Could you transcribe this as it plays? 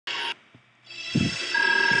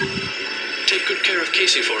took good care of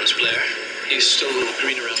Casey for us, Blair. He's still a little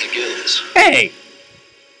green around the gills. Hey!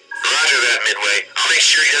 Roger that, Midway. I'll make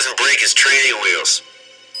sure he doesn't break his training wheels.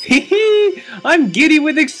 Hee I'm giddy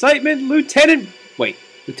with excitement. Lieutenant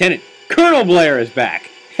Colonel Blair is back.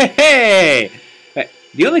 Hey!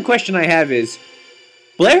 The only question I have is,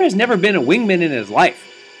 Blair has never been a wingman in his life.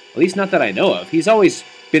 At least not that I know of. He's always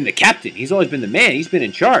been the captain. He's always been the man. He's been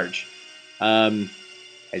in charge.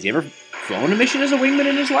 Has he ever flown a mission as a wingman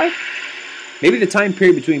in his life? Maybe the time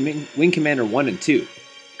period between Wing Commander 1 and 2.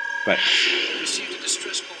 But... Received a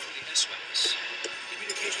distress call from the SOS.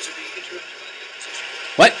 Communications are being interrupted by the opposition.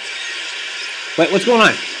 What? Wait, what's going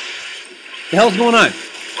on? The hell's going on?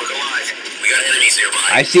 Look alive. We got enemies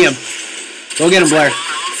nearby. I see him. Go get him, Blair.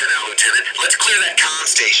 For now, Lieutenant. Let's clear that comm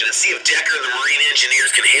station and see if Decker and the Marine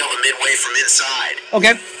engineers can hail the Midway from inside.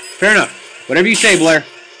 Okay, fair enough. Whatever you say, Blair.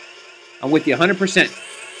 I'm with you 100%.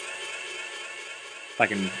 If I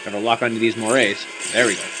can ever lock onto these morays. There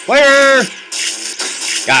we go. Blair!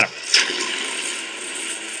 Got him.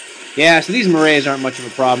 Yeah, so these morays aren't much of a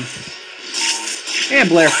problem. And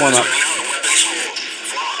Blair, form up.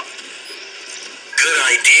 Good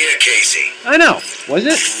idea, Casey. I know. Was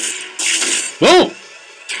it? Boom!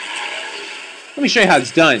 Let me show you how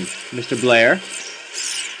it's done, Mr. Blair.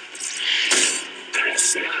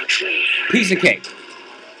 Piece of cake.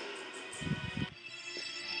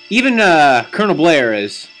 Even Colonel Blair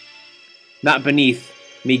is not beneath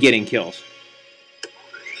me getting kills.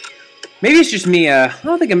 Maybe it's just me. I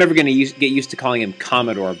don't think I'm ever going to get used to calling him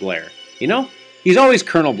Commodore Blair. You know? He's always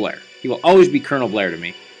Colonel Blair. He will always be Colonel Blair to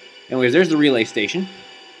me. Anyways, there's the relay station.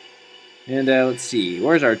 And let's see.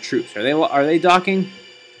 Where's our troops? Are they docking?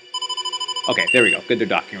 Okay, there we go. Good, they're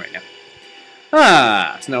docking right now.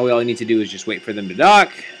 So now all we need to do is just wait for them to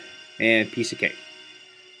dock. And piece of cake.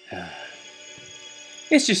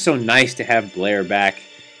 It's just so nice to have Blair back.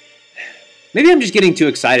 Maybe I'm just getting too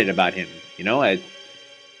excited about him. You know, I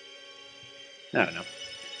don't know.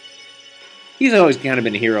 He's always kind of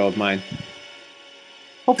been a hero of mine.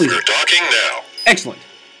 Hopefully. We're docking now. Excellent.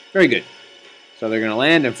 Very good. So they're going to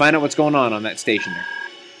land and find out what's going on that station there.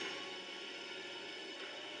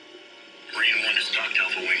 Marine 1 is docked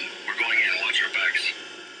Alpha Wing. We're going in. Watch our backs.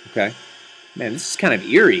 Okay. Man, this is kind of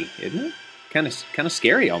eerie, isn't it? Kind of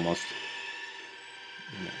scary almost.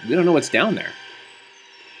 We don't know what's down there.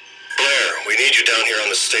 Blair, we need you down here on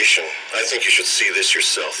the station. I think you should see this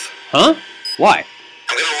yourself. Huh? Why?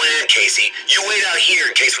 I'm gonna land, Casey. You wait out here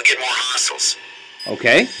in case we get more hostiles.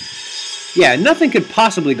 Okay. Yeah, nothing could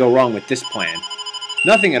possibly go wrong with this plan.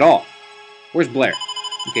 Nothing at all. Where's Blair?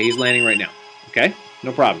 Okay, he's landing right now. Okay,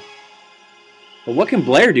 no problem. But what can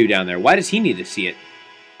Blair do down there? Why does he need to see it?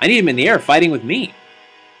 I need him in the air fighting with me.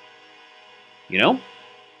 You know?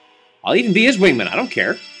 I'll even be his wingman. I don't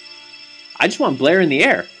care. I just want Blair in the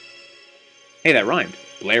air. Hey, that rhymed.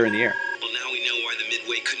 Blair in the air. Well, now we know why the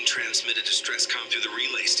Midway couldn't transmit a distress comm through the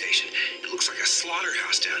relay station. It looks like a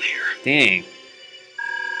slaughterhouse down here. Dang.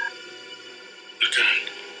 Lieutenant,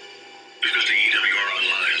 we've got the EWR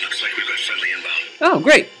online. Looks like we've got friendly inbound. Oh,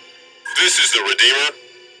 great. This is the Redeemer.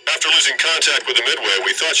 After losing contact with the Midway,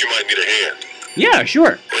 we thought you might need a hand. Yeah,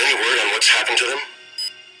 sure. Any word on what's happened to them?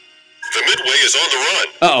 The Midway is on the run.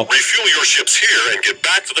 Uh-oh. Refuel your ships here and get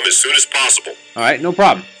back to them as soon as possible. All right, no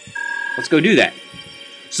problem. Let's go do that.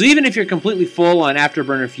 So even if you're completely full on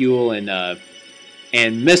afterburner fuel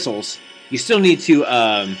and missiles, you still need to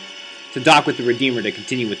dock with the Redeemer to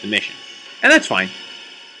continue with the mission. And that's fine.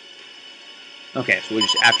 Okay, so we'll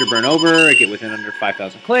just afterburn over, get within under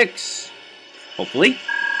 5,000 clicks. Hopefully.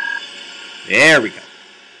 There we go.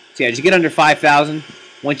 So yeah, just get under 5,000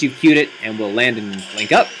 once you've queued it, and we'll land and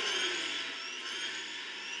link up.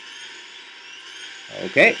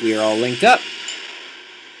 Okay, we are all linked up.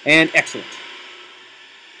 And excellent.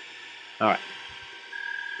 Alright.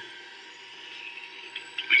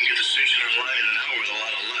 We can get the station online in an hour with a lot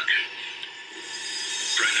of luck.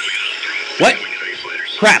 Right now we got What?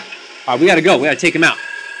 Crap. Alright, we gotta go. We gotta take him out.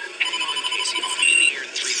 Hang on, Casey. I'll be in the air in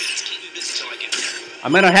 3 minutes. Keep me busy till I get there.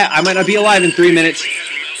 I might not be alive in 3 minutes.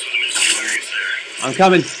 I'm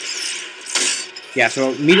coming. Yeah,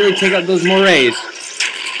 so immediately take out those morays.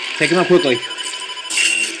 Take them out quickly.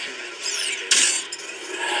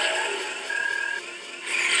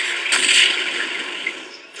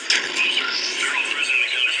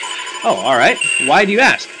 Oh, all right. Why do you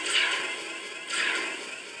ask?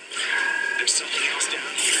 There's something else down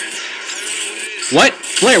here. What?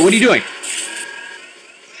 Blair, what are you doing?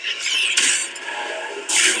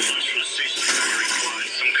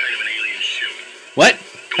 What?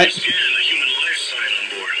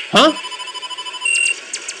 Huh?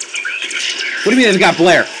 What do you mean it's got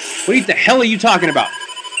Blair? What the hell are you talking about?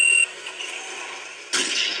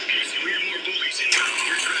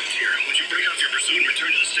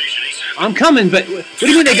 I'm coming, but what do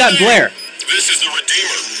you mean they got Blair? This is the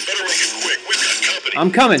Redeemer. Better make it quick. We've got company.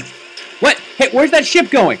 I'm coming. What? Hey, where's that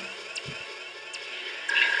ship going?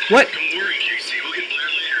 What? Don't worry, Casey. We'll get Blair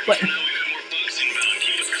later. What? For now, we've got more bugs inbound.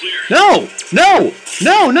 Keep us clear. No! No!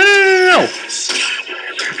 No! No! No! No! No!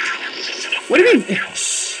 What do you mean?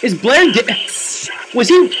 Is Blair was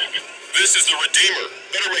he? This is the Redeemer.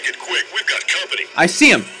 Better make it quick. We've got company. I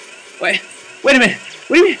see him. Wait a minute.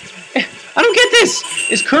 What do you mean? I don't get this.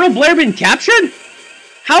 Is Colonel Blair been captured?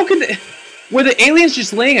 How could they... Were the aliens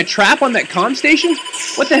just laying a trap on that comm station?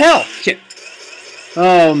 What the hell? Shit.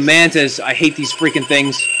 Oh, mantas. I hate these freaking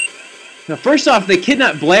things. Now, first off, they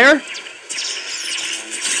kidnapped Blair.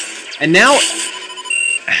 And now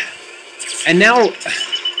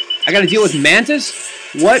I gotta deal with mantas?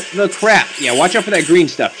 What the crap? Yeah, watch out for that green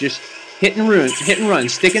stuff. Just hit and run,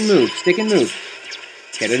 stick and move,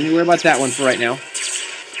 Okay, don't need to worry about that one for right now.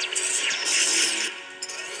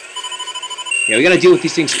 Yeah, we gotta deal with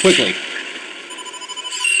these things quickly.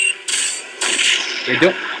 Yeah,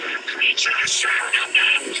 don't...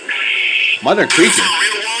 Mother creature.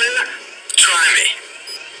 Try me.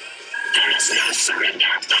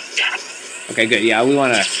 Okay, good. Yeah, we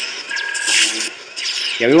wanna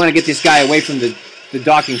get this guy away from the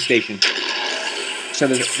docking station so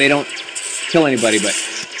that they don't kill anybody, but...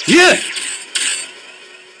 Yeah!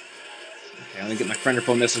 Okay, let me get my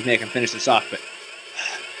friend-or-foe missiles, maybe I can finish this off, but...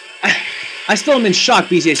 I still am in shock,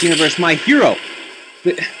 BCS Universe. My hero.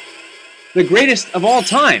 The greatest of all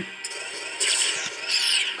time.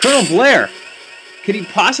 Colonel Blair. Could he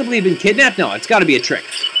possibly have been kidnapped? No, it's got to be a trick.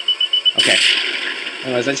 Okay.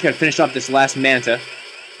 Anyways, I just got to finish off this last manta,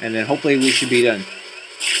 and then hopefully we should be done.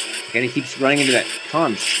 Okay, and he keeps running into that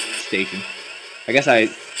comm station. I guess I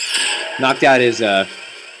knocked out his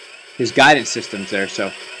guidance systems there,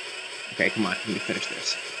 so... Okay, come on. Let me finish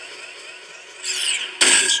this.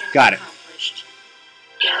 Got it.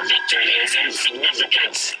 Your victory is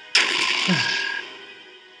insignificant.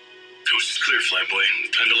 Coast is clear, Flyboy.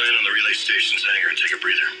 Time to land on the relay station's hangar and take a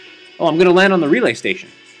breather. Oh, I'm going to land on the relay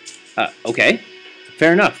station. Okay.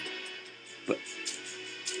 Fair enough. But,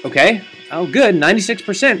 okay. Oh, good.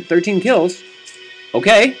 96%. 13 kills.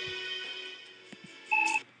 Okay.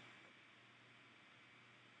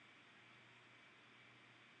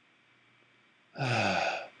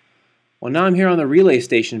 Well, now I'm here on the relay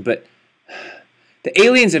station, but the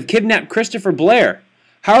aliens have kidnapped Christopher Blair.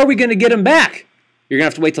 How are we going to get him back? You're going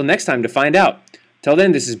to have to wait till next time to find out. Till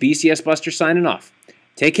then, this is BCS Buster signing off.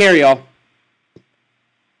 Take care, y'all.